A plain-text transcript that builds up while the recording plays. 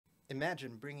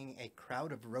Imagine bringing a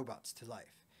crowd of robots to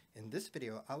life. In this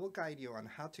video, I will guide you on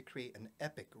how to create an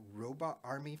epic robot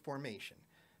army formation.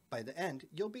 By the end,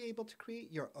 you'll be able to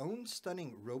create your own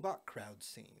stunning robot crowd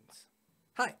scenes.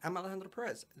 Hi, I'm Alejandro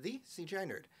Perez, the CGI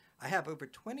Nerd. I have over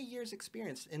 20 years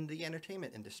experience in the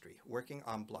entertainment industry, working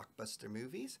on blockbuster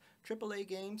movies, AAA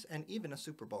games, and even a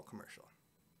Super Bowl commercial.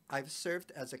 I've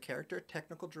served as a character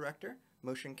technical director,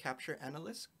 motion capture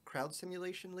analyst, crowd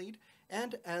simulation lead,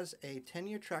 and as a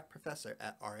tenure track professor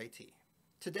at RIT.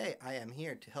 Today, I am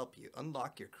here to help you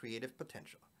unlock your creative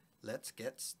potential. Let's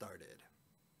get started.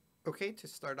 Okay, to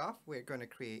start off, we're going to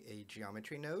create a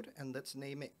geometry node, and let's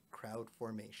name it Crowd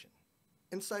Formation.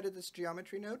 Inside of this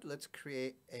geometry node, let's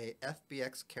create a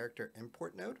FBX character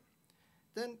import node.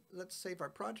 Then let's save our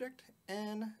project,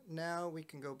 and now we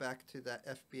can go back to that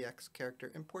FBX character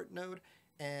import node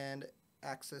and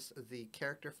access the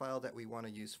character file that we want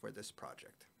to use for this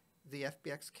project. The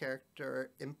FBX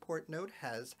character import node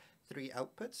has three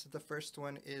outputs. The first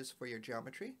one is for your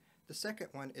geometry, the second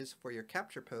one is for your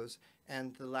capture pose,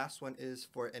 and the last one is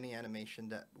for any animation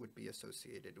that would be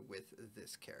associated with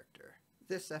this character.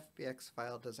 This FBX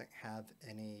file doesn't have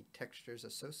any textures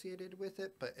associated with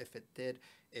it, but if it did,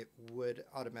 it would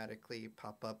automatically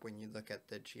pop up when you look at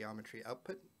the geometry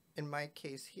output. In my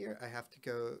case here, I have to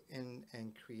go in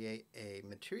and create a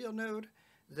material node,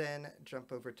 then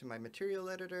jump over to my material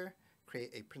editor,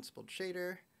 create a principled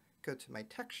shader, go to my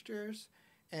textures,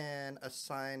 and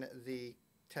assign the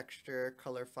texture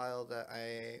color file that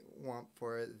I want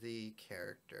for the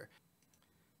character.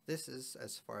 This is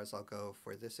as far as I'll go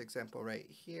for this example right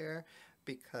here,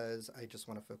 because I just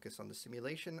want to focus on the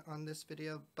simulation on this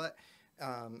video, but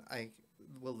I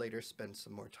will later spend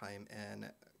some more time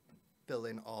and fill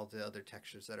in all the other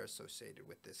textures that are associated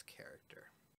with this character.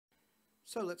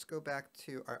 So let's go back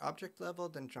to our object level,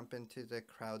 then jump into the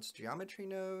crowd's geometry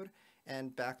node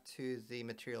and back to the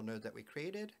material node that we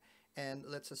created, and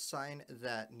let's assign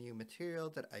that new material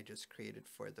that I just created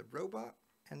for the robot.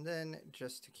 And then,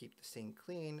 just to keep the scene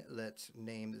clean, let's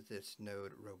name this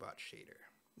node Robot Shader.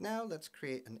 Now let's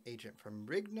create an agent from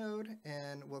rig node,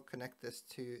 and we'll connect this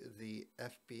to the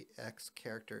FBX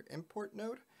character import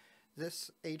node.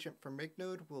 This agent from rig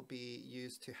node will be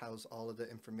used to house all of the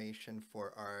information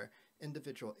for our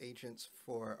individual agents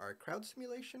for our crowd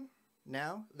simulation.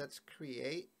 Now let's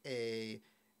create a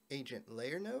agent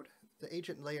layer node. The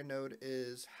agent layer node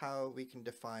is how we can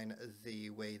define the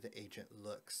way the agent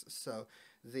looks. So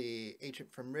the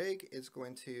agent from rig is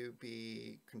going to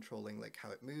be controlling like how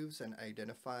it moves and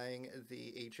identifying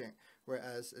the agent,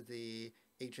 whereas the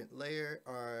agent layer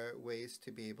are ways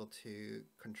to be able to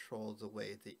control the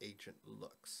way the agent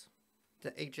looks.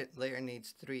 The agent layer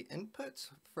needs three inputs.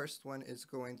 First one is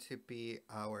going to be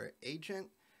our agent.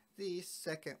 The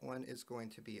second one is going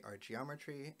to be our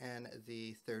geometry, and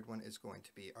the third one is going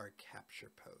to be our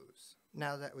capture pose.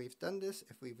 Now that we've done this,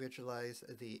 if we visualize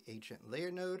the agent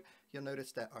layer node, you'll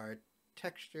notice that our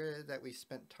texture that we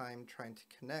spent time trying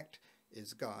to connect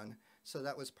is gone. So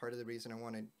that was part of the reason I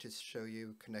wanted to show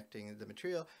you connecting the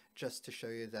material, just to show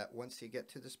you that once you get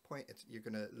to this point, you're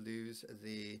going to lose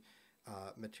the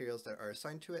materials that are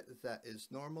assigned to it. That is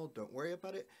normal, don't worry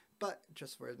about it. But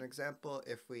just for an example,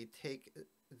 if we take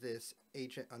this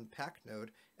agent unpack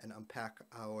node and unpack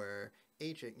our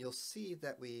agent, you'll see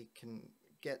that we can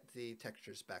get the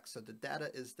textures back. So the data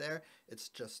is there, it's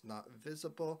just not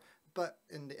visible, but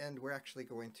in the end we're actually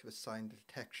going to assign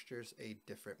the textures a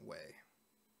different way.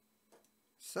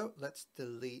 So let's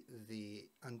delete the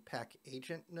unpack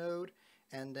agent node,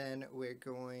 and then we're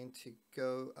going to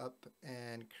go up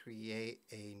and create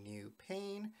a new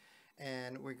pane,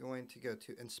 and we're going to go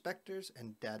to inspectors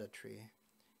and data tree.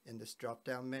 In this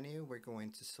drop-down menu, we're going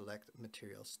to select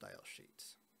Material Style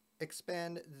Sheets.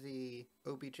 Expand the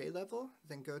OBJ level,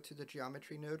 then go to the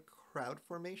geometry node Crowd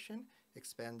Formation,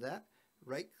 expand that,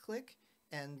 right-click,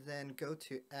 and then go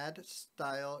to Add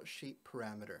Style Sheet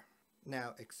Parameter.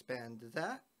 Now expand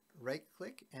that,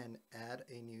 right-click, and add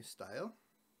a new style.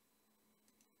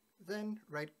 Then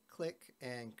right-click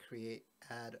and create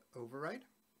Add Override.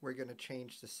 We're going to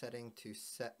change the setting to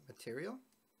Set Material.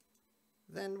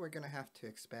 Then we're going to have to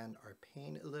expand our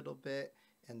pane a little bit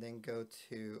and then go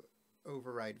to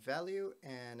Override Value,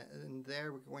 and in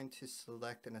there we're going to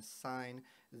select and assign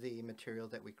the material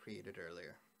that we created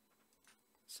earlier.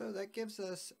 So that gives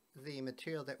us the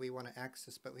material that we want to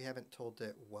access, but we haven't told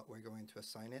it what we're going to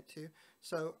assign it to.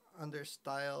 So under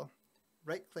Style,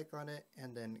 right click on it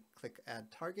and then click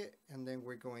Add Target, and then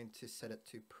we're going to set it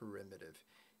to Primitive.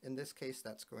 In this case,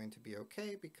 that's going to be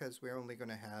okay because we're only going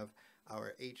to have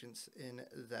our agents in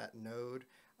that node.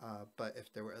 but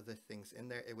if there were other things in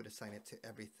there, it would assign it to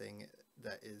everything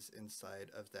that is inside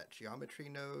of that geometry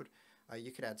node.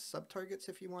 You could add subtargets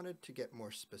if you wanted to get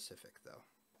more specific though.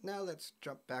 Now let's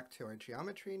jump back to our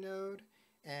geometry node.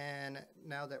 And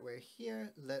now that we're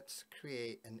here, let's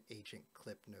create an agent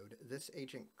clip node. This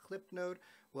agent clip node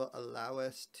will allow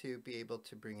us to be able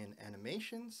to bring in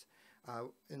animations.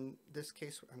 In this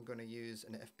case, I'm going to use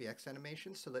an FBX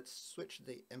animation. So let's switch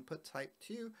the input type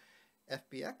to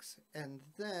FBX, and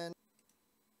then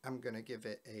I'm going to give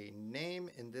it a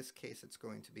name. In this case, it's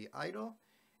going to be idle.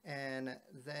 And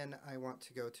then I want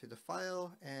to go to the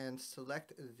file and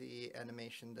select the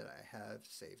animation that I have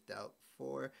saved out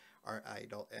for our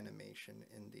idle animation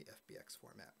in the FBX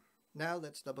format. Now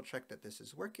let's double check that this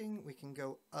is working. We can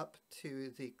go up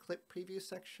to the clip preview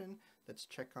section. Let's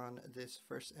check on this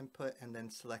first input and then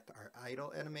select our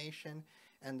idle animation.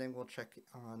 And then we'll check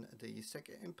on the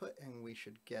second input and we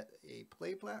should get a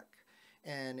playback.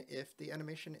 And if the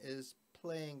animation is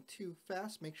playing too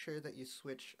fast, make sure that you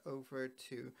switch over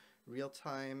to real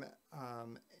time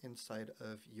inside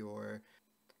of your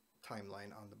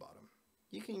timeline on the bottom.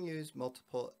 You can use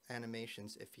multiple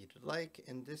animations if you'd like.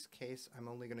 In this case, I'm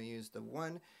only going to use the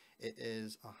one. It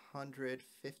is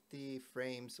 150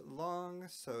 frames long,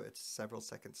 so it's several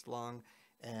seconds long,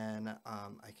 and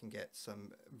I can get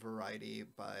some variety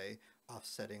by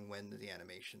offsetting when the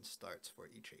animation starts for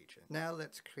each agent. Now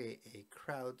let's create a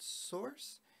crowd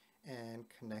source and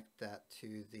connect that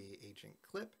to the agent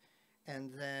clip,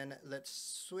 and then let's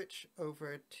switch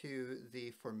over to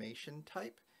the formation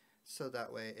type. So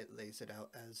that way it lays it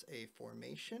out as a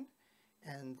formation.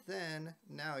 And then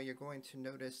now you're going to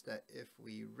notice that if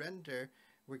we render,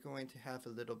 we're going to have a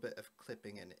little bit of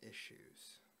clipping and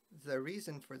issues. The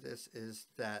reason for this is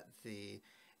that the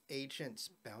agent's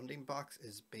bounding box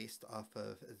is based off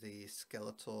of the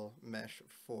skeletal mesh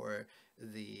for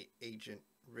the agent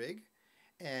rig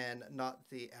and not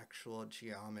the actual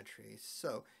geometry.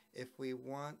 So if we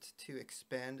want to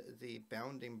expand the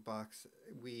bounding box,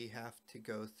 we have to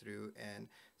go through and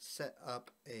set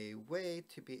up a way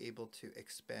to be able to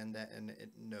expand that, and it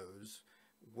knows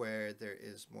where there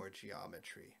is more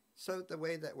geometry. So the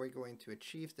way that we're going to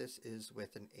achieve this is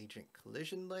with an agent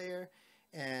collision layer.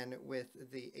 And with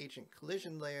the agent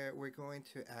collision layer, we're going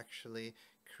to actually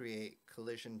create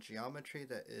collision geometry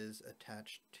that is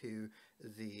attached to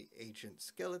the agent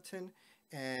skeleton.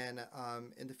 And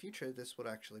in the future, this would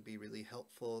actually be really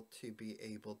helpful to be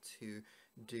able to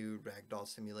do ragdoll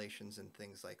simulations and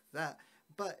things like that.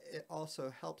 But it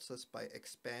also helps us by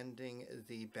expanding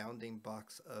the bounding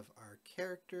box of our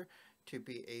character to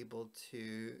be able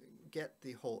to get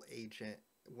the whole agent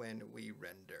when we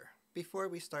render. Before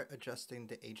we start adjusting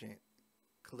the agent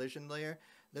collision layer,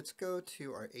 let's go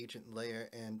to our agent layer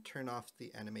and turn off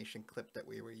the animation clip that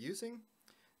we were using.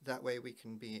 That way we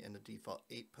can be in the default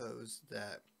 8 pose.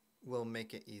 That will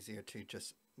make it easier to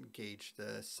just gauge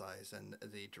the size and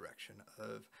the direction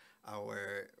of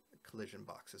our collision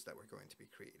boxes that we're going to be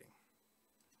creating.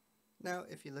 Now,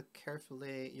 if you look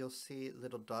carefully, you'll see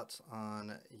little dots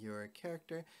on your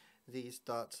character. These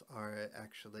dots are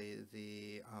actually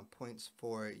the points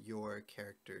for your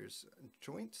character's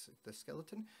joints, the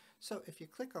skeleton. So if you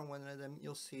click on one of them,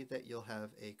 you'll see that you'll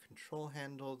have a control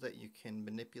handle that you can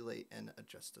manipulate and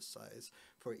adjust the size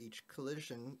for each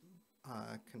collision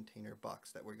container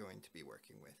box that we're going to be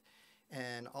working with.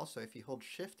 And also, if you hold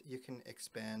shift, you can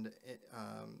expand it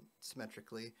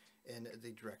symmetrically in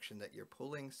the direction that you're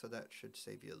pulling, so that should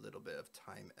save you a little bit of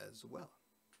time as well.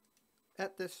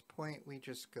 At this point, we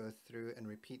just go through and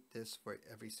repeat this for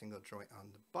every single joint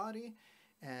on the body,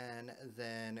 and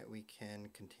then we can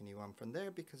continue on from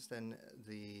there, because then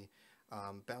the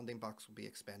bounding box will be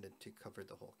expanded to cover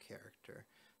the whole character.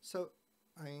 So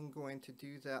I'm going to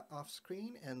do that off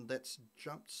screen, and let's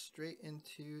jump straight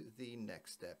into the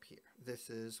next step here. This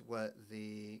is what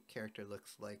the character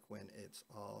looks like when it's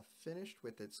all finished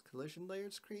with its collision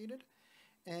layers created.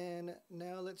 And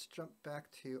now let's jump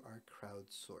back to our crowd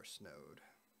source node.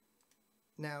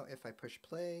 Now if I push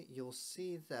play, you'll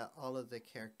see that all of the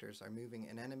characters are moving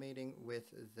and animating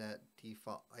with that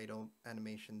default idle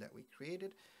animation that we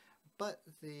created. But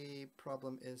the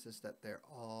problem is that they're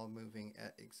all moving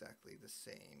at exactly the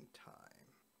same time.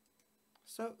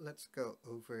 So let's go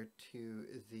over to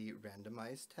the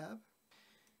Randomize tab.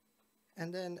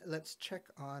 And then let's check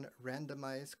on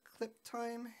Randomize Clip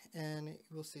Time, and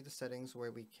we'll see the settings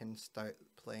where we can start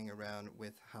playing around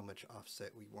with how much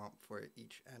offset we want for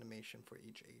each animation for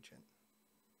each agent.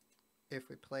 If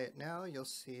we play it now, you'll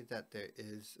see that there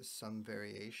is some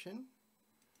variation.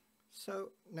 So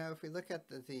now if we look at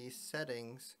the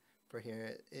settings for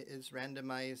here, it is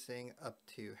randomizing up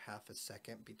to half a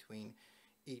second between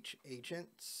each agent.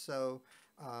 So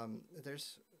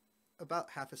there's about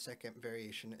half a second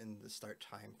variation in the start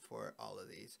time for all of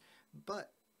these.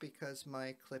 But because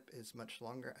my clip is much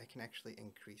longer, I can actually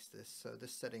increase this. So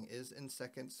this setting is in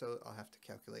seconds, so I'll have to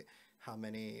calculate how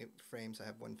many frames. I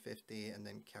have 150, and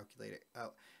then calculate it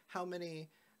out how many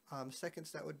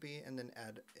seconds that would be, and then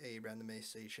add a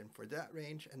randomization for that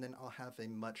range, and then I'll have a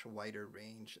much wider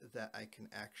range that I can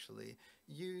actually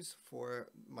use for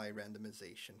my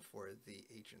randomization for the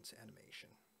agent's animation.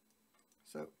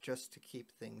 So just to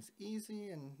keep things easy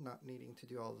and not needing to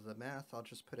do all of the math, I'll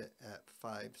just put it at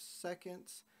 5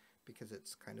 seconds because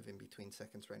it's kind of in between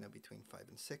seconds right now, between 5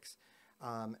 and 6.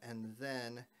 And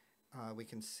then we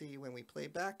can see when we play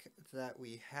back that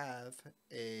we have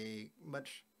a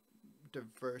much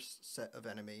diverse set of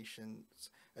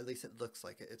animations. At least it looks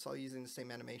like it. It's all using the same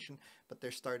animation, but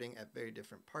they're starting at very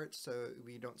different parts, so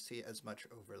we don't see as much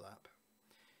overlap.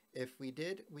 If we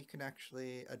did, we can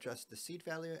actually adjust the seed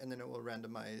value, and then it will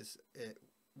randomize it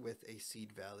with a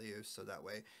seed value, so that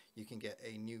way you can get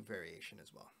a new variation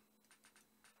as well.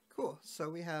 Cool, so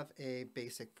we have a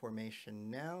basic formation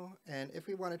now, and if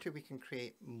we wanted to, we can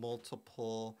create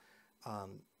multiple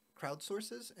crowd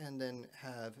sources and then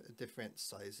have different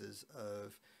sizes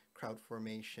of crowd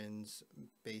formations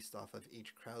based off of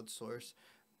each crowd source.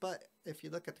 But if you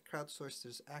look at the crowd source,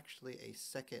 there's actually a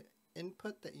second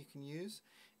input that you can use,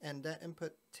 and that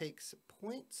input takes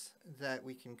points that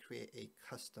we can create a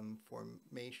custom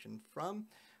formation from,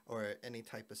 or any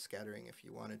type of scattering if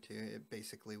you wanted to. It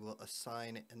basically will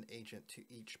assign an agent to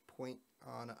each point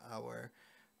on our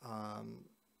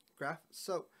graph.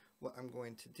 So what I'm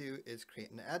going to do is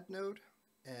create an add node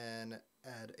and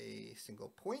add a single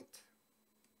point.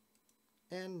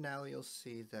 And now you'll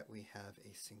see that we have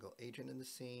a single agent in the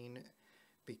scene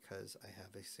because I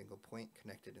have a single point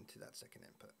connected into that second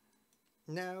input.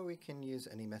 Now we can use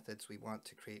any methods we want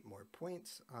to create more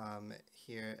points.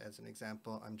 Here as an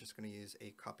example, I'm just going to use a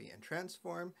copy and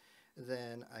transform.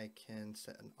 Then I can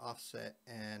set an offset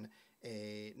and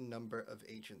a number of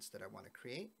agents that I want to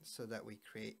create, so that we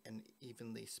create an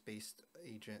evenly spaced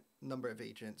number of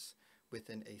agents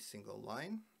within a single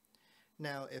line.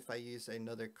 Now if I use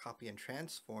another copy and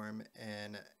transform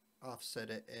and offset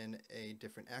it in a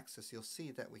different axis, you'll see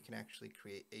that we can actually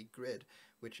create a grid,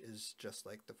 which is just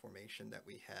like the formation that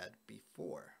we had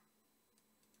before.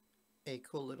 A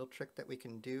cool little trick that we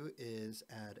can do is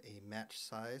add a match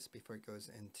size before it goes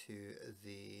into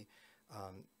the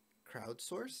crowd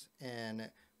source, and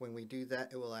when we do that,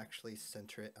 it will actually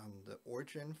center it on the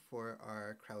origin for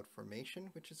our crowd formation,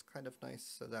 which is kind of nice,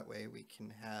 so that way we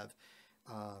can have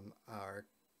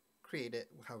create it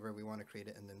however we want to create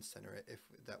it and then center it if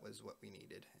that was what we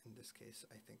needed. In this case,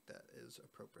 I think that is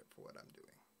appropriate for what I'm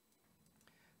doing.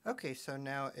 Okay, so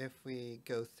now if we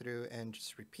go through and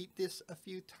just repeat this a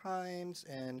few times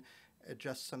and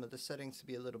adjust some of the settings to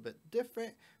be a little bit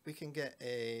different, we can get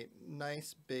a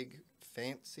nice big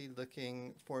fancy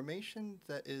looking formation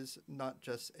that is not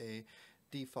just a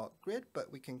default grid, but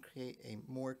we can create a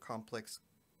more complex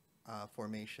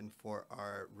formation for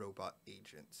our robot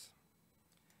agents.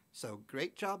 So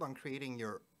great job on creating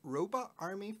your robot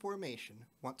army formation.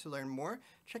 Want to learn more?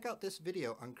 Check out this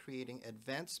video on creating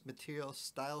advanced material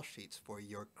style sheets for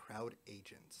your crowd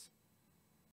agents.